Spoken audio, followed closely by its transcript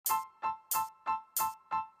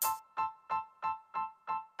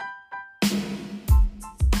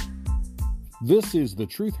This is the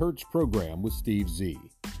Truth Hurts program with Steve Z.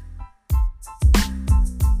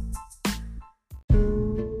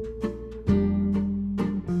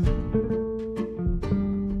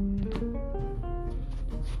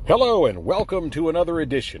 Hello and welcome to another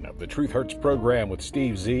edition of the Truth Hurts program with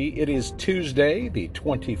Steve Z. It is Tuesday, the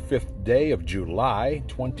 25th day of July,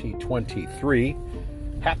 2023.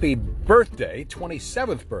 Happy birthday,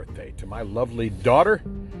 27th birthday to my lovely daughter,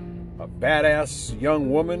 a badass young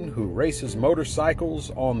woman who races motorcycles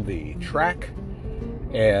on the track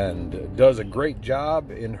and does a great job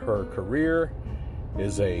in her career,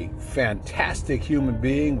 is a fantastic human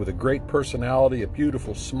being with a great personality, a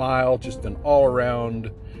beautiful smile, just an all-around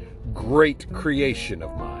great creation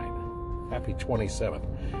of mine. Happy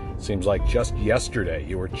 27th. Seems like just yesterday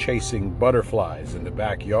you were chasing butterflies in the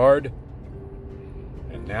backyard,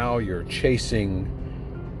 and now you're chasing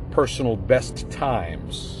personal best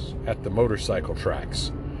times at the motorcycle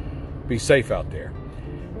tracks. Be safe out there.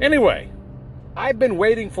 Anyway, I've been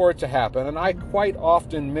waiting for it to happen, and I quite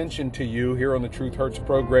often mention to you here on the Truth Hurts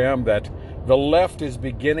program that the left is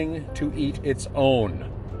beginning to eat its own.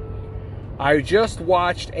 I just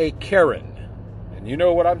watched a Karen, and you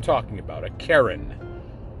know what I'm talking about, a Karen.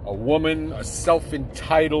 A woman, a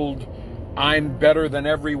self-entitled, I'm better than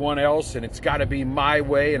everyone else, and it's got to be my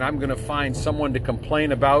way, and I'm going to find someone to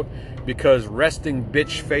complain about because resting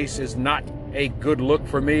bitch face is not a good look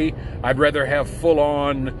for me. I'd rather have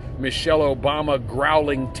full-on Michelle Obama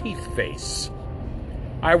growling teeth face.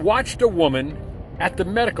 I watched a woman at the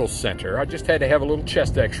medical center. I just had to have a little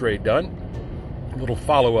chest x-ray done, a little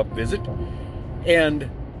follow-up visit, and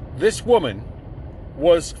this woman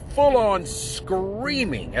was full-on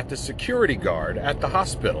screaming at the security guard at the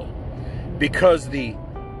hospital because the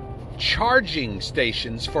charging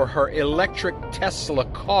stations for her electric Tesla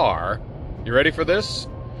car, you ready for this,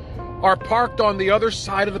 are parked on the other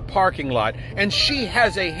side of the parking lot, and she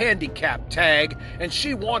has a handicap tag and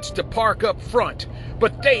she wants to park up front,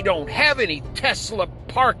 but they don't have any Tesla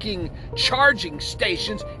parking charging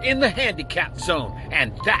stations in the handicap zone,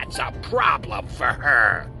 and that's a problem for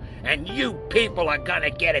her. And you people are gonna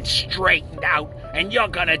get it straightened out, and you're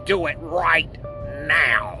gonna do it right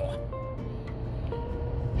now.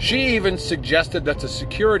 She even suggested that the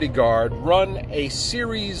security guard run a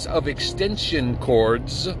series of extension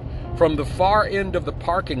cords from the far end of the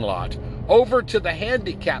parking lot over to the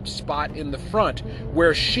handicap spot in the front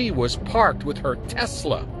where she was parked with her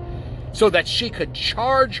Tesla, so that she could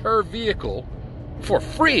charge her vehicle for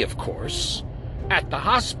free, of course, at the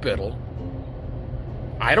hospital.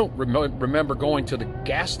 I don't remember going to the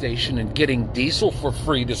gas station and getting diesel for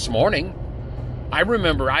free this morning. I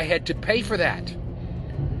remember I had to pay for that.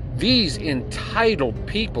 These entitled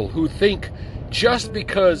people who think just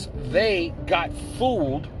because they got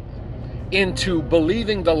fooled into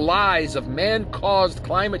believing the lies of man-caused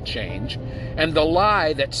climate change and the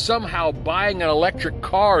lie that somehow buying an electric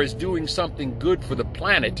car is doing something good for the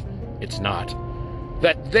planet, it's not.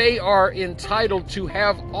 That they are entitled to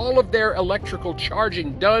have all of their electrical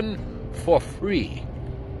charging done for free.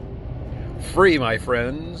 Free, my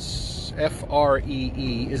friends,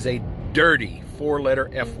 F-R-E-E, is a dirty four-letter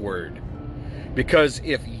F word. Because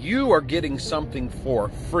if you are getting something for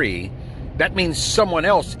free, that means someone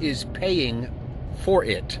else is paying for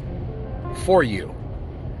it, for you.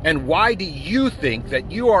 And why do you think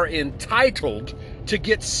that you are entitled to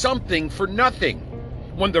get something for nothing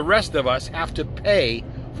when the rest of us have to pay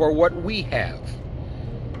for what we have?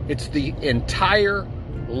 It's the entire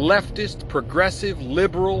leftist, progressive,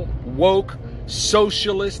 liberal, woke,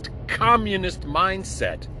 socialist, communist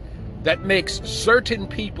mindset that makes certain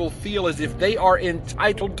people feel as if they are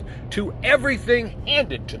entitled to everything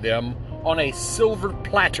handed to them on a silver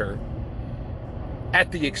platter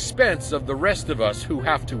at the expense of the rest of us who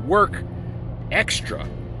have to work extra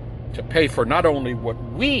to pay for not only what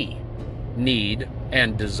we need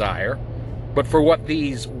and desire, but for what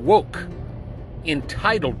these woke,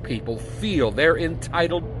 entitled people feel they're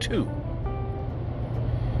entitled to.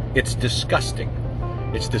 It's disgusting.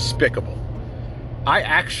 It's despicable. I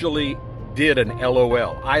actually did an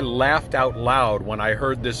LOL. I laughed out loud when I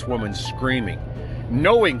heard this woman screaming,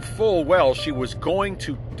 knowing full well she was going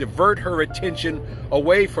to divert her attention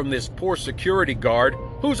away from this poor security guard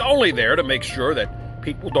who's only there to make sure that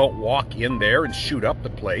people don't walk in there and shoot up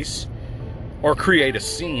the place or create a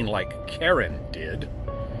scene like Karen did.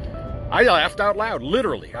 I laughed out loud,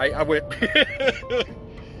 literally. I went,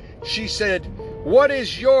 she said, "What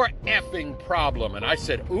is your effing problem?" And I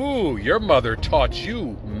said, "Ooh, your mother taught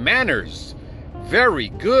you manners. Very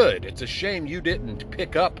good. It's a shame you didn't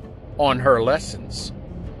pick up on her lessons."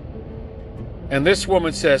 And this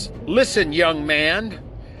woman says, "Listen, young man,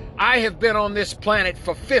 I have been on this planet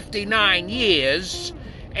for 59 years,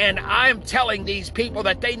 and I'm telling these people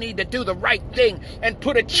that they need to do the right thing and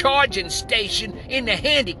put a charging station in the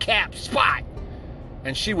handicap spot.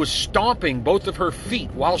 And she was stomping both of her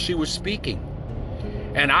feet while she was speaking.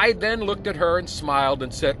 And I then looked at her and smiled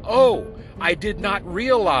and said, "Oh, I did not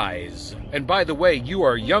realize. And by the way, you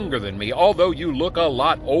are younger than me, although you look a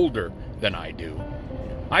lot older than I do.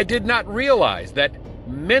 I did not realize that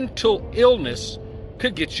mental illness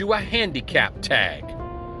could get you a handicap tag."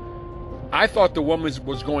 I thought the woman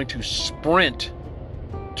was going to sprint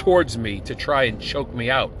towards me to try and choke me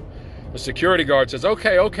out. The security guard says,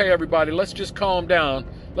 okay, everybody, let's just calm down.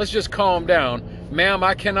 Let's just calm down. Ma'am,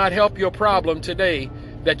 I cannot help your problem today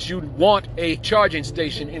that you want a charging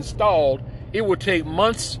station installed. It will take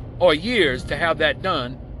months or years to have that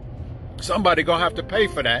done. Somebody gonna have to pay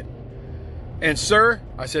for that. And sir,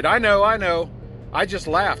 I said, I know. I just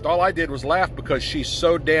laughed. All I did was laugh because she's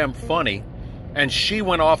so damn funny. And she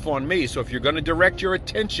went off on me. So if you're going to direct your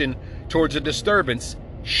attention towards a disturbance,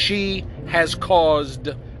 she has caused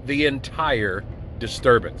the entire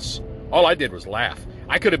disturbance. All I did was laugh.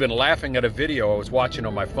 I could have been laughing at a video I was watching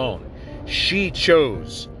on my phone. She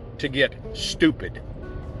chose to get stupid.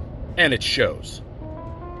 And it shows.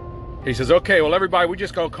 He says, okay, well, everybody, we're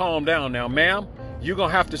just going to calm down now. Ma'am, you're going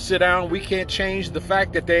to have to sit down. We can't change the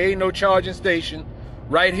fact that there ain't no charging station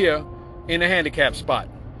right here in the handicap spot.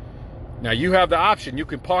 Now, you have the option. You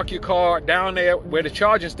can park your car down there where the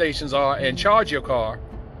charging stations are and charge your car,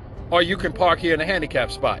 or you can park here in the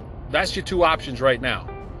handicap spot. That's your two options right now.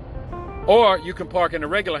 Or you can park in a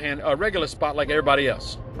regular spot like everybody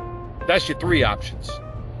else. That's your three options.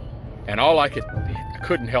 And all I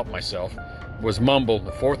couldn't help myself was mumble.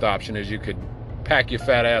 The fourth option is you could pack your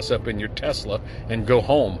fat ass up in your Tesla and go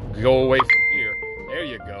home. Go away from here. There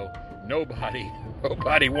you go.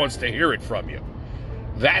 Nobody wants to hear it from you.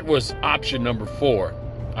 That was option number 4.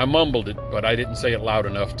 I mumbled it, but I didn't say it loud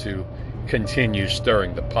enough to continue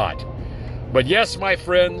stirring the pot. But yes, my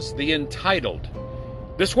friends, the entitled.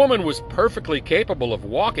 This woman was perfectly capable of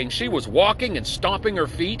walking. She was walking and stomping her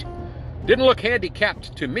feet. Didn't look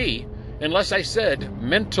handicapped to me, unless I said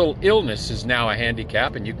mental illness is now a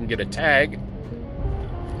handicap and you can get a tag.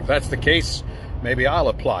 If that's the case, maybe I'll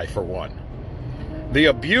apply for one. The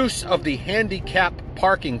abuse of the handicap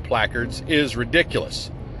parking placards is ridiculous.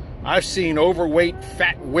 I've seen overweight,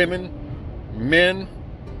 fat women, men,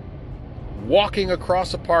 walking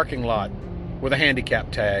across a parking lot with a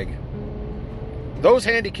handicap tag. Those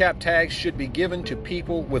handicap tags should be given to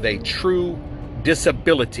people with a true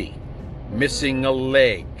disability, missing a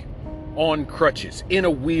leg, on crutches, in a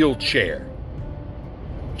wheelchair.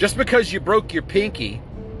 Just because you broke your pinky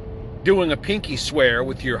doing a pinky swear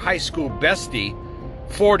with your high school bestie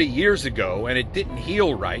 40 years ago and it didn't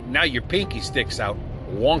heal right, now your pinky sticks out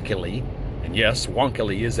wonkily, and yes,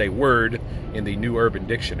 wonkily is a word in the New Urban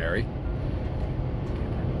Dictionary,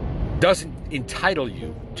 doesn't entitle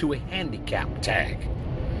you to a handicap tag.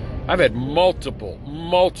 I've had multiple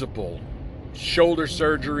shoulder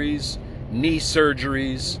surgeries, knee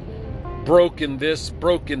surgeries, broken this,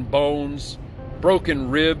 broken bones, broken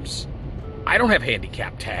ribs. I don't have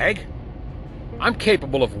handicap tag. I'm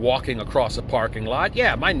capable of walking across a parking lot.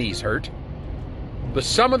 Yeah, my knees hurt. But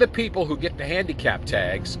some of the people who get the handicap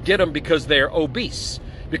tags get them because they're obese,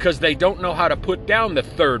 because they don't know how to put down the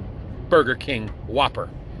 3rd Burger King Whopper,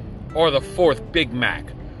 or the 4th Big Mac,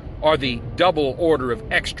 or the double order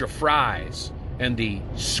of extra fries and the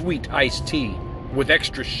sweet iced tea with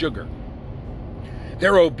extra sugar.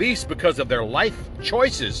 They're obese because of their life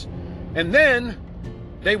choices, and then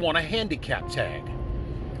they want a handicap tag.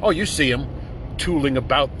 Oh, you see them tooling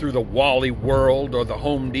about through the Wally World or the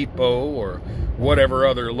Home Depot or whatever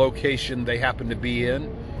other location they happen to be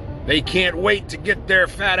in. They can't wait to get their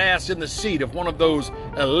fat ass in the seat of one of those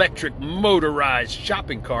electric motorized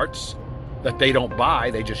shopping carts that they don't buy,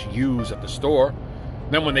 they just use at the store.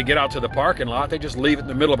 Then when they get out to the parking lot, they just leave it in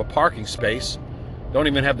the middle of a parking space. Don't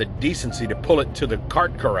even have the decency to pull it to the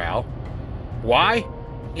cart corral. Why?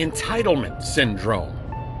 Entitlement syndrome.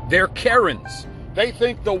 They're Karens. They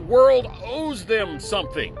think the world owes them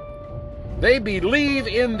something. They believe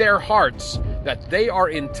in their hearts that they are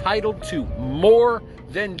entitled to more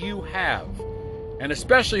than you have. And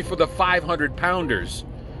especially for the 500-pounders,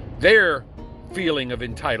 their feeling of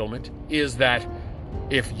entitlement is that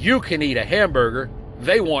if you can eat a hamburger,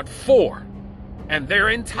 they want 4. And they're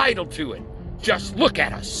entitled to it. Just look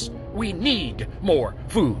at us. We need more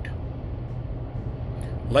food.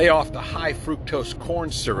 Lay off the high fructose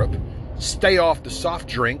corn syrup. Stay off the soft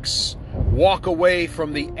drinks. Walk away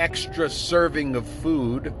from the extra serving of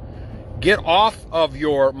food. Get off of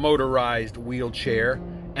your motorized wheelchair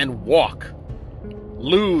and walk.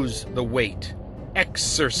 Lose the weight.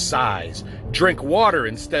 Exercise. Drink water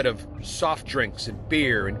instead of soft drinks and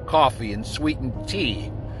beer and coffee and sweetened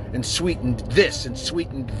tea and sweetened this and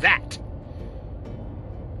sweetened that.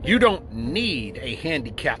 You don't need a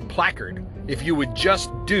handicap placard if you would just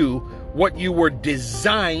do what you were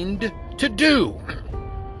designed to do.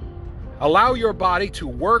 Allow your body to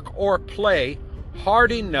work or play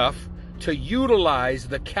hard enough to utilize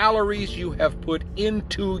the calories you have put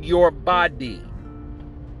into your body.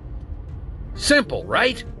 Simple,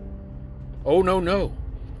 right? Oh, no.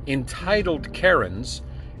 Entitled Karens,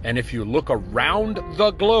 and if you look around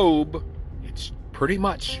the globe, it's pretty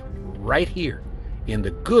much right here in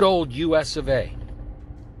the good old US of A.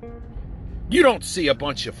 You don't see a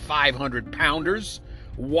bunch of 500-pounders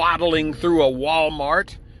waddling through a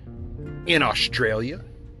Walmart in Australia,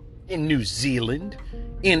 in New Zealand,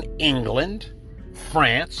 in England,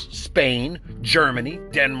 France, Spain, Germany,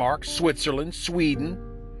 Denmark, Switzerland, Sweden.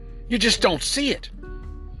 You just don't see it.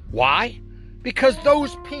 Why? Because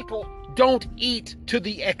those people don't eat to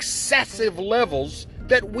the excessive levels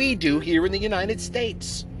that we do here in the United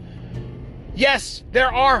States. Yes,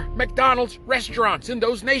 there are McDonald's restaurants in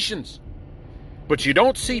those nations, but you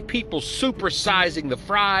don't see people supersizing the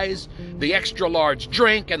fries, the extra large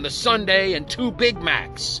drink, and the sundae and 2 Big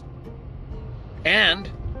Macs. And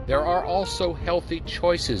there are also healthy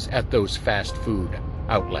choices at those fast food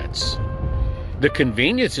outlets. The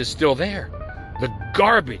convenience is still there. The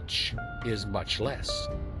garbage is much less.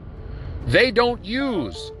 They don't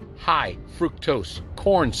use high fructose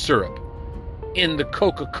corn syrup in the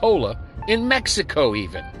Coca-Cola in Mexico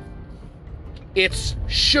even. It's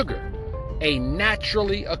sugar, a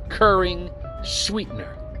naturally occurring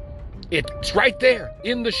sweetener. It's right there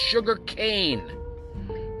in the sugar cane.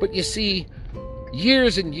 But you see,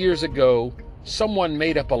 years and years ago, someone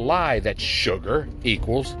made up a lie that sugar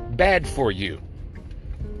equals bad for you.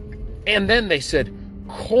 And then they said,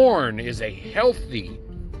 corn is a healthy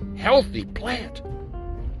plant.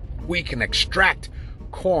 We can extract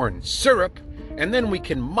corn syrup, and then we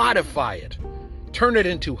can modify it, turn it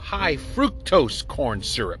into high fructose corn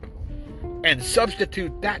syrup, and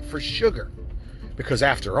substitute that for sugar. Because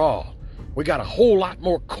after all, we got a whole lot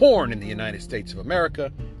more corn in the United States of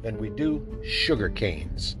America than we do sugar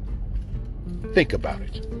canes. Think about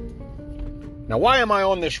it. Now, why am I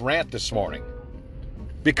on this rant this morning?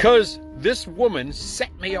 Because this woman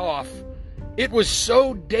set me off. It was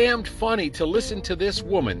so damned funny to listen to this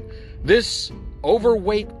woman, this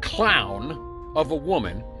overweight clown of a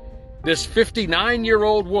woman, this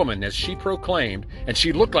 59-year-old woman, as she proclaimed, and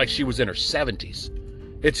she looked like she was in her 70s.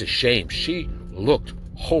 It's a shame. She looked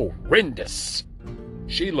horrendous.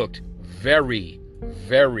 She looked very,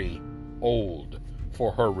 very old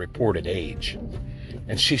for her reported age.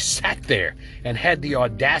 And she sat there and had the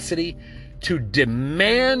audacity to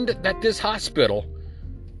demand that this hospital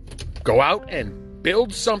go out and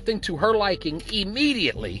build something to her liking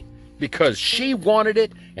immediately because she wanted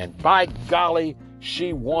it, and by golly,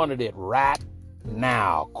 she wanted it right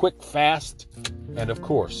now. Quick, fast, and of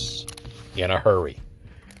course, in a hurry.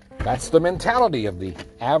 That's the mentality of the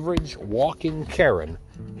average walking Karen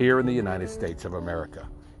here in the United States of America.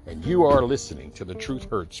 And you are listening to the Truth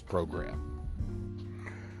Hurts program.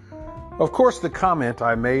 Of course, the comment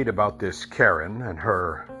I made about this Karen and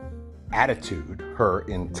her attitude, her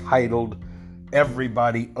entitled,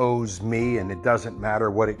 everybody owes me and it doesn't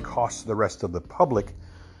matter what it costs the rest of the public,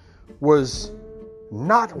 was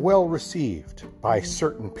not well received by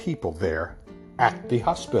certain people there at the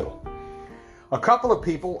hospital. A couple of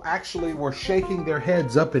people actually were shaking their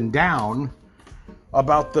heads up and down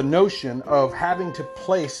about the notion of having to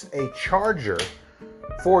place a charger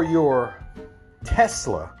for your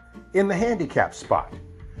Tesla in the handicap spot.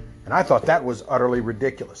 And I thought that was utterly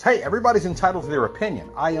ridiculous. Hey, everybody's entitled to their opinion.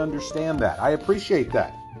 I understand that. I appreciate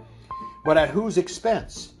that. But at whose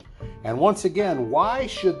expense? And once again, why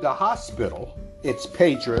should the hospital, its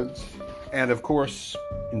patrons, and of course,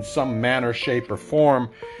 in some manner, shape, or form,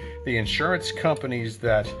 the insurance companies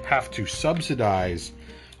that have to subsidize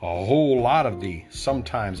a whole lot of the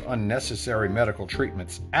sometimes unnecessary medical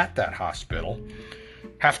treatments at that hospital,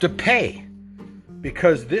 have to pay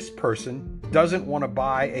because this person doesn't want to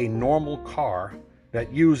buy a normal car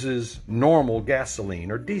that uses normal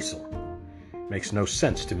gasoline or diesel. Makes no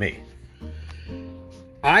sense to me.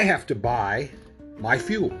 I have to buy my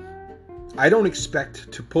fuel. I don't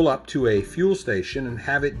expect to pull up to a fuel station and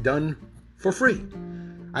have it done for free.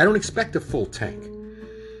 I don't expect a full tank.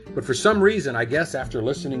 But for some reason, I guess after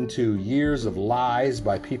listening to years of lies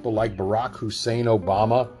by people like Barack Hussein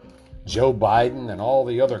Obama, Joe Biden, and all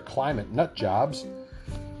the other climate nut jobs,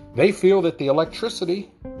 They feel that the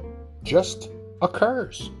electricity just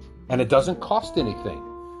occurs and it doesn't cost anything.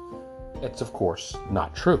 It's, of course,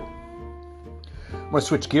 not true. I'm going to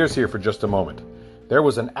switch gears here for just a moment. There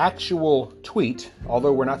was an actual tweet,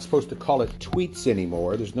 although we're not supposed to call it tweets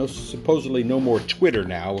anymore. There's supposedly no more Twitter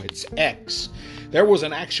now. It's X. There was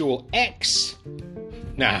an actual X.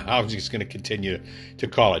 Nah, I was just going to continue to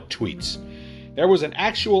call it tweets. There was an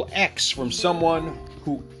actual X from someone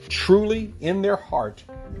who truly, in their heart,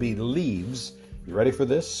 believes, you ready for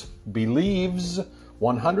this? Believes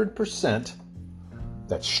 100%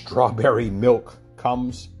 that strawberry milk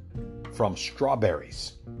comes from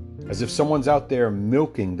strawberries. As if someone's out there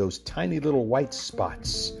milking those tiny little white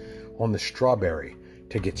spots on the strawberry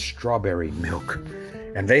to get strawberry milk.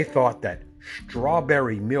 And they thought that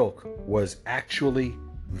strawberry milk was actually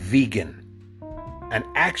vegan. An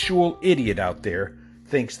actual idiot out there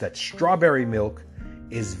thinks that strawberry milk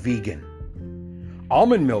is vegan.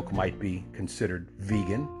 Almond milk might be considered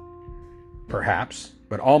vegan, perhaps,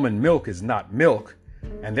 but almond milk is not milk.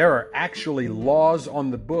 And there are actually laws on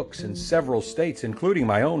the books in several states, including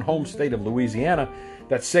my own home state of Louisiana,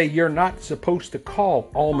 that say you're not supposed to call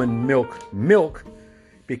almond milk milk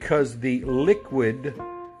because the liquid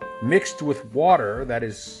mixed with water that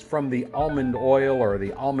is from the almond oil or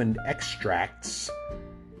the almond extracts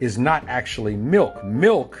is not actually milk.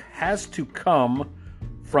 Milk has to come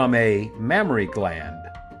from a mammary gland,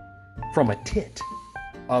 from a tit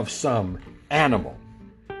of some animal.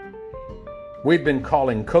 We've been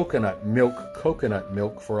calling coconut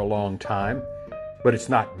milk for a long time, but it's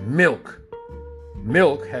not milk.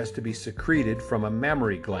 Milk has to be secreted from a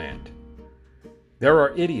mammary gland. There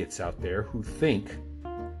are idiots out there who think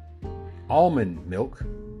almond milk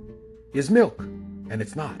is milk, and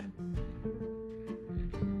it's not.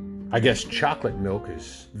 I guess chocolate milk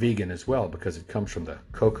is vegan as well because it comes from the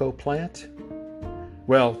cocoa plant.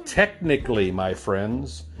 Well, technically, my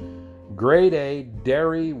friends, grade A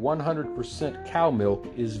dairy 100% cow milk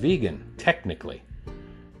is vegan, technically,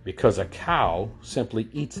 because a cow simply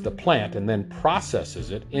eats the plant and then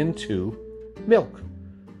processes it into milk.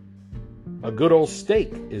 A good old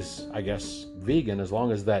steak is, I guess, vegan as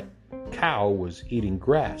long as that cow was eating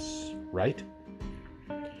grass, right?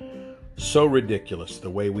 So ridiculous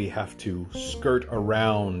the way we have to skirt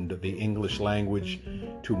around the English language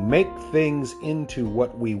to make things into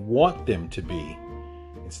what we want them to be,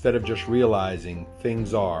 instead of just realizing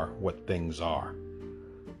things are what things are.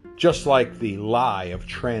 Just like the lie of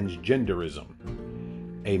transgenderism.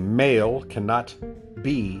 A male cannot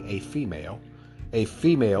be a female. A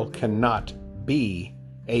female cannot be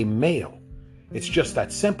a male. It's just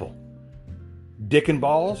that simple. Dick and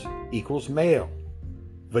balls equals male.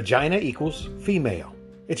 Vagina equals female.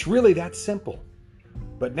 It's really that simple.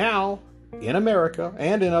 But now, in America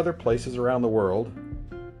and in other places around the world,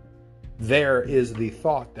 there is the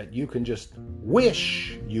thought that you can just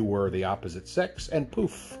wish you were the opposite sex and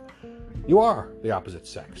poof, you are the opposite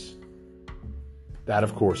sex. That,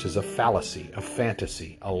 of course, is a fallacy, a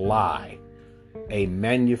fantasy, a lie, a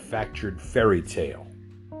manufactured fairy tale.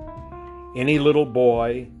 Any little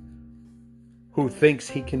boy who thinks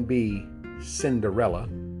he can be Cinderella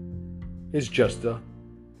is just a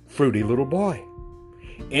fruity little boy.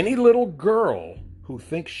 Any little girl who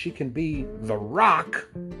thinks she can be the Rock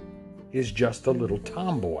is just a little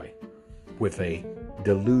tomboy with a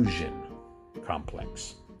delusion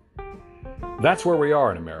complex. That's where we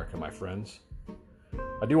are in America, my friends.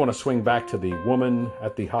 I do want to swing back to the woman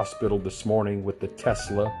at the hospital this morning with the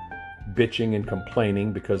Tesla, bitching and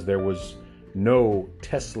complaining because there was no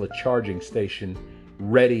Tesla charging station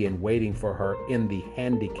ready and waiting for her in the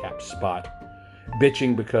handicap spot.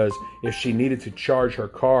 Bitching because if she needed to charge her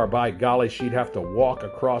car, by golly, she'd have to walk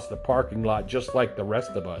across the parking lot just like the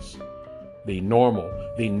rest of us. The normal,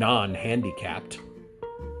 the non-handicapped.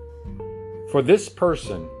 For this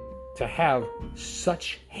person to have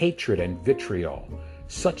such hatred and vitriol,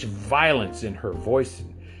 such violence in her voice,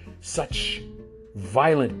 and such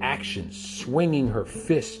violent actions, swinging her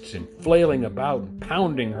fists and flailing about and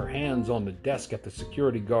pounding her hands on the desk at the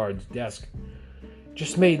security guard's desk,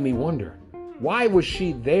 just made me wonder, why was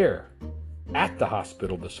she there at the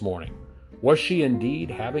hospital this morning? Was she indeed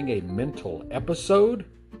having a mental episode?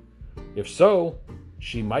 If so,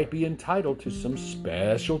 she might be entitled to some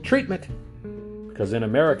special treatment. Because in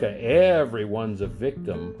America, everyone's a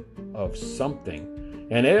victim of something.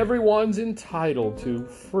 And everyone's entitled to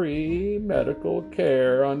free medical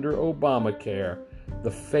care under Obamacare,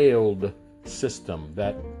 the failed system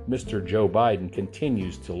that Mr. Joe Biden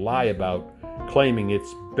continues to lie about, claiming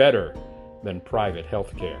it's better than private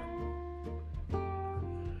health care.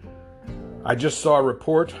 I just saw a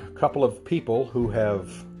report, a couple of people who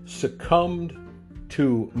have succumbed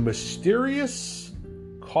to mysterious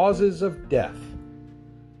causes of death.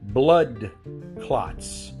 Blood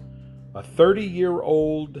clots. A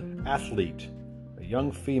 30-year-old athlete, a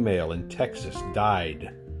young female in Texas,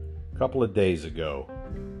 died a couple of days ago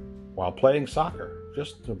while playing soccer.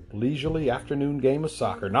 Just a leisurely afternoon game of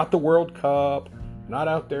soccer. Not the World Cup, not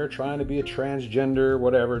out there trying to be a transgender,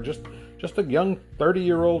 whatever. Just a young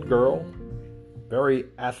 30-year-old girl, very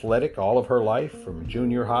athletic all of her life, from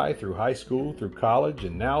junior high through high school, through college,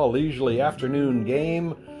 and now a leisurely afternoon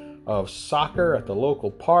game of soccer at the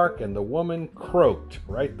local park, and the woman croaked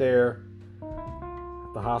right there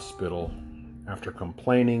at the hospital after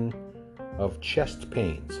complaining of chest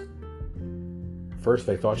pains. First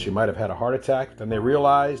they thought she might have had a heart attack, then they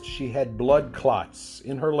realized she had blood clots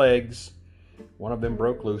in her legs. One of them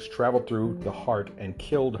broke loose, traveled through the heart, and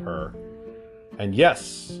killed her. And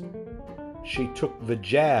yes, she took the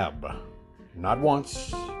jab. Not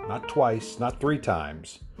once, not twice, not 3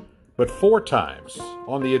 times, but 4 times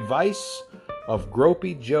on the advice of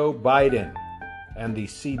Gropey Joe Biden and the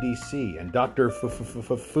CDC and Dr.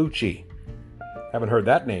 Fauci. Haven't heard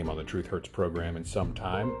that name on the Truth Hurts program in some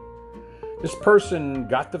time. This person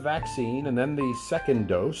got the vaccine and then the second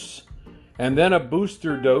dose and then a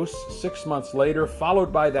booster dose 6 months later,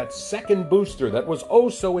 followed by that second booster that was oh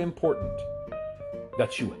so important,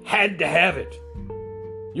 that you had to have it.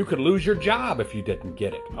 You could lose your job if you didn't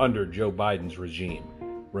get it under Joe Biden's regime.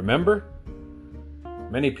 Remember?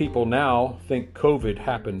 Many people now think COVID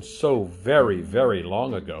happened so very, very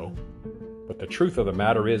long ago. But the truth of the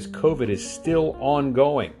matter is COVID is still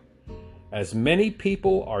ongoing. As many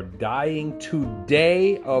people are dying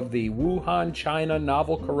today of the Wuhan, China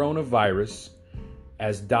novel coronavirus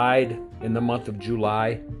as died in the month of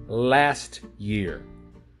July last year.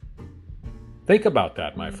 Think about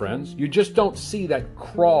that, my friends. You just don't see that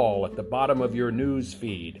crawl at the bottom of your news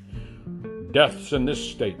feed. Deaths in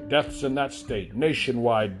this state, deaths in that state,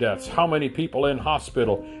 nationwide deaths, how many people in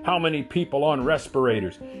hospital, how many people on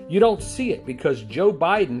respirators. You don't see it because Joe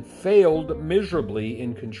Biden failed miserably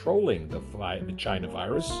in controlling the China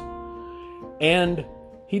virus. And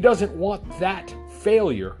he doesn't want that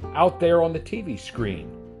failure out there on the TV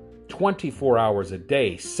screen 24 hours a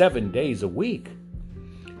day, 7 days a week.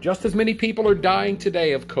 Just as many people are dying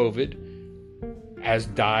today of COVID as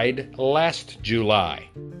died last July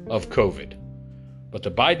of COVID. But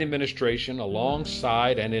the Biden administration,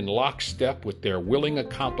 alongside and in lockstep with their willing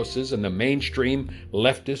accomplices in the mainstream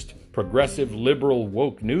leftist, progressive, liberal,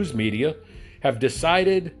 woke news media, have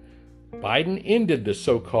decided Biden ended the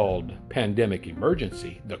so-called pandemic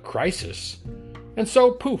emergency, the crisis, and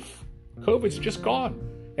so poof, COVID's just gone.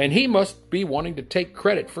 And he must be wanting to take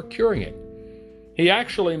credit for curing it. He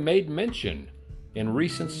actually made mention in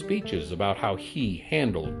recent speeches about how he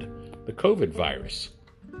handled the COVID virus.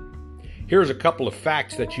 Here's a couple of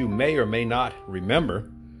facts that you may or may not remember.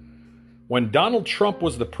 When Donald Trump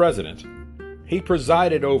was the president, he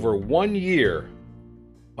presided over 1 year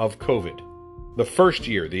of COVID. The first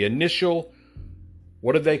year, the initial,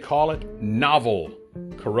 what did they call it? Novel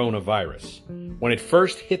coronavirus. When it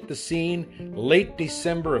first hit the scene, late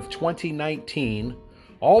December of 2019,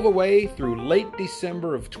 all the way through late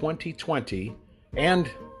December of 2020 and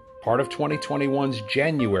part of 2021's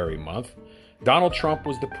January month, Donald Trump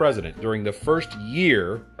was the president during the first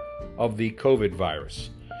year of the COVID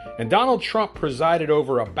virus. And Donald Trump presided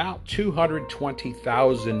over about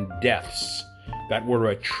 220,000 deaths that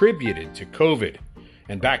were attributed to COVID.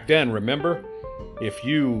 And back then, remember, if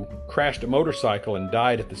you crashed a motorcycle and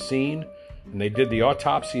died at the scene, and they did the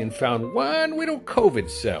autopsy and found one little COVID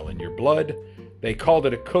cell in your blood, they called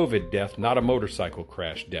it a COVID death, not a motorcycle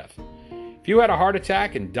crash death. If you had a heart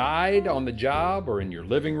attack and died on the job or in your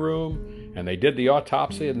living room, and they did the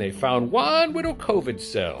autopsy and they found one little COVID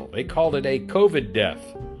cell, they called it a COVID death.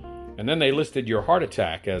 And then they listed your heart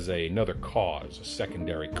attack as another cause, a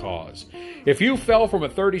secondary cause. If you fell from a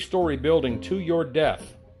 30-story building to your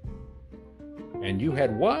death, and you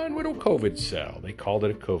had one little COVID cell, they called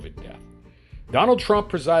it a COVID death. Donald Trump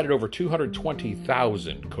presided over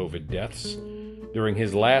 220,000 COVID deaths during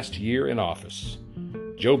his last year in office.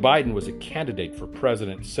 Joe Biden was a candidate for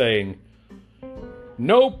president, saying,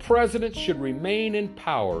 "No president should remain in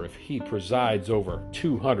power if he presides over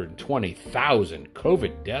 220,000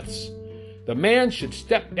 COVID deaths. The man should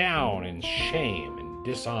step down in shame and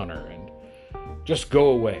dishonor and just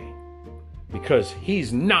go away because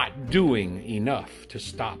he's not doing enough to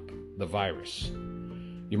stop the virus."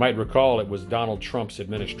 You might recall it was Donald Trump's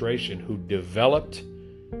administration who developed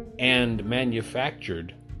and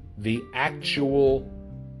manufactured the actual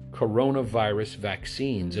coronavirus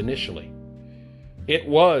vaccines initially. It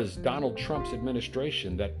was Donald Trump's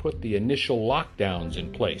administration that put the initial lockdowns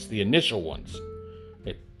in place, the initial ones.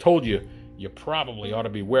 It told you probably ought to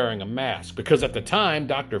be wearing a mask because at the time,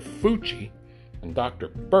 Dr. Fauci and Dr.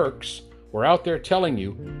 Birx were out there telling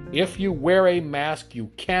you, if you wear a mask, you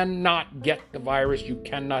cannot get the virus, you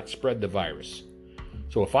cannot spread the virus.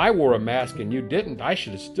 So if I wore a mask and you didn't, I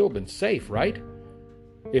should have still been safe, right?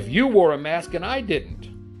 If you wore a mask and I didn't,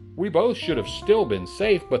 we both should have still been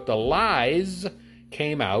safe, but the lies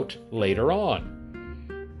came out later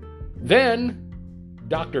on. Then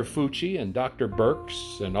Dr. Fauci and Dr.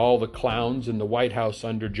 Birx and all the clowns in the White House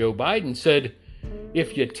under Joe Biden said,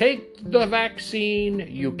 if you take the vaccine,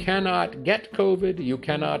 you cannot get COVID, you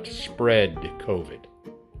cannot spread COVID.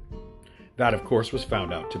 That, of course, was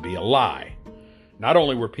found out to be a lie. Not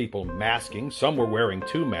only were people masking, some were wearing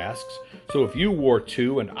 2 masks. So if you wore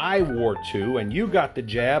 2 and I wore 2 and you got the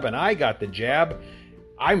jab and I got the jab,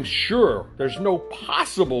 I'm sure there's no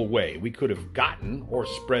possible way we could have gotten or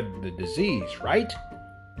spread the disease, right?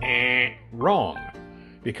 Wrong.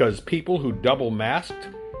 Because people who double masked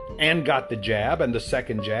and got the jab and the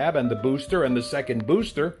second jab and the booster and the second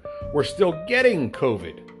booster were still getting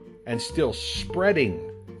COVID and still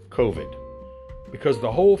spreading COVID. Because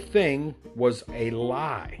the whole thing was a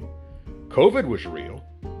lie. COVID was real,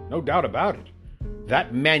 no doubt about it.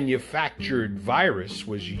 That manufactured virus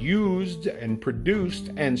was used and produced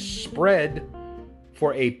and spread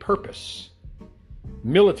for a purpose.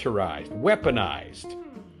 Militarized, weaponized,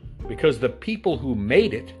 because the people who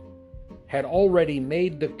made it had already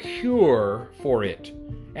made the cure for it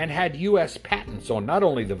and had U.S. patents on not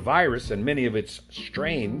only the virus and many of its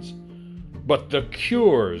strains, but the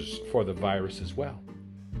cures for the virus as well.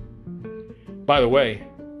 By the way,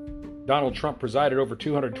 Donald Trump presided over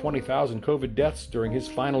 220,000 COVID deaths during his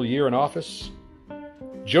final year in office.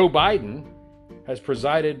 Joe Biden has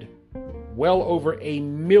presided well over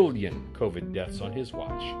 1 million COVID deaths on his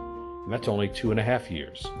watch, and that's only 2.5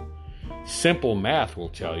 years. Simple math will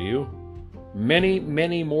tell you many,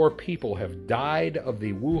 many more people have died of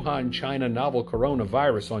the Wuhan, China novel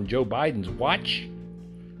coronavirus on Joe Biden's watch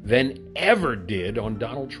than ever did on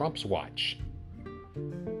Donald Trump's watch.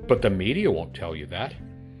 But the media won't tell you that.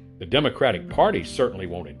 The Democratic Party certainly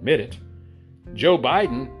won't admit it. Joe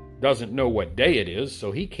Biden doesn't know what day it is,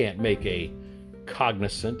 so he can't make a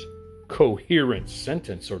cognizant, coherent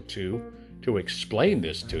sentence or two to explain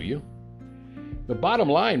this to you. The bottom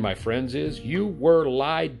line, my friends, is you were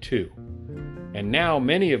lied to. And now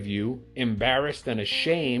many of you, embarrassed and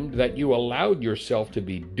ashamed that you allowed yourself to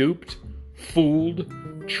be duped, fooled,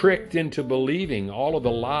 tricked into believing all of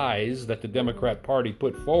the lies that the Democrat Party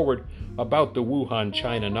put forward about the Wuhan,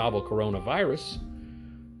 China novel coronavirus,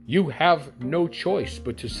 you have no choice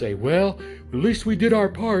but to say, well, at least we did our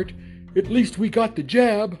part. At least we got the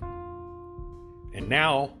jab. And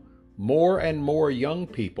now more and more young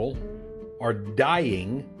people are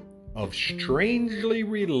dying of strangely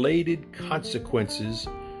related consequences,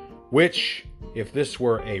 which, if this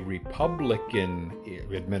were a Republican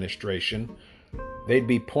administration, they'd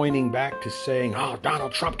be pointing back to saying, oh,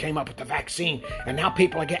 Donald Trump came up with the vaccine, and now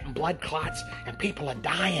people are getting blood clots, and people are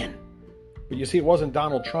dying. But you see, it wasn't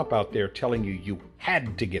Donald Trump out there telling you you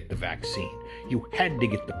had to get the vaccine. You had to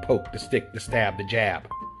get the poke, the stick, the stab, the jab.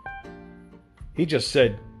 He just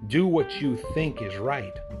said, do what you think is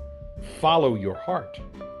right. Follow your heart.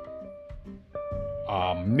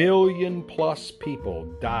 1 million+ people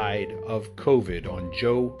died of COVID on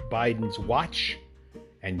Joe Biden's watch,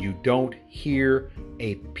 and you don't hear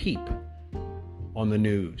a peep on the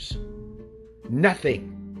news.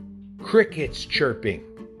 Nothing. Crickets chirping.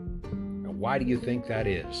 Now, why do you think that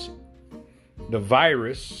is? The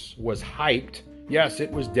virus was hyped. Yes,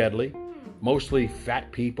 it was deadly. Mostly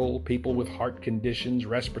fat people, people with heart conditions,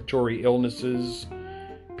 respiratory illnesses,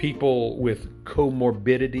 people with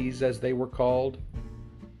comorbidities, as they were called.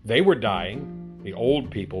 They were dying. The old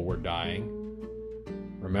people were dying.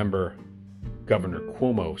 Remember Governor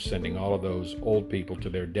Cuomo sending all of those old people to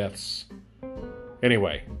their deaths.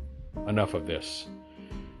 Anyway, enough of this.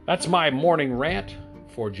 That's my morning rant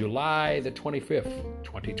for July the 25th,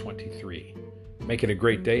 2023. Make it a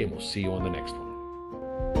great day, and we'll see you on the next one.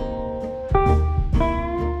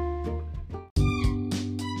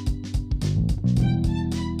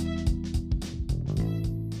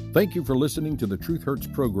 Thank you for listening to the Truth Hurts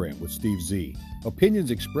program with Steve Z.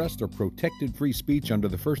 Opinions expressed are protected free speech under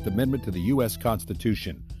the First Amendment to the U.S.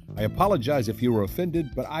 Constitution. I apologize if you were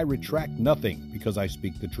offended, but I retract nothing because I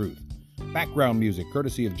speak the truth. Background music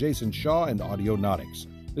courtesy of Jason Shaw and Audionautics.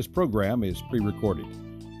 This program is pre-recorded.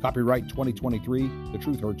 Copyright 2023, the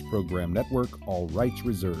Truth Hurts Program Network, all rights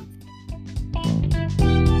reserved.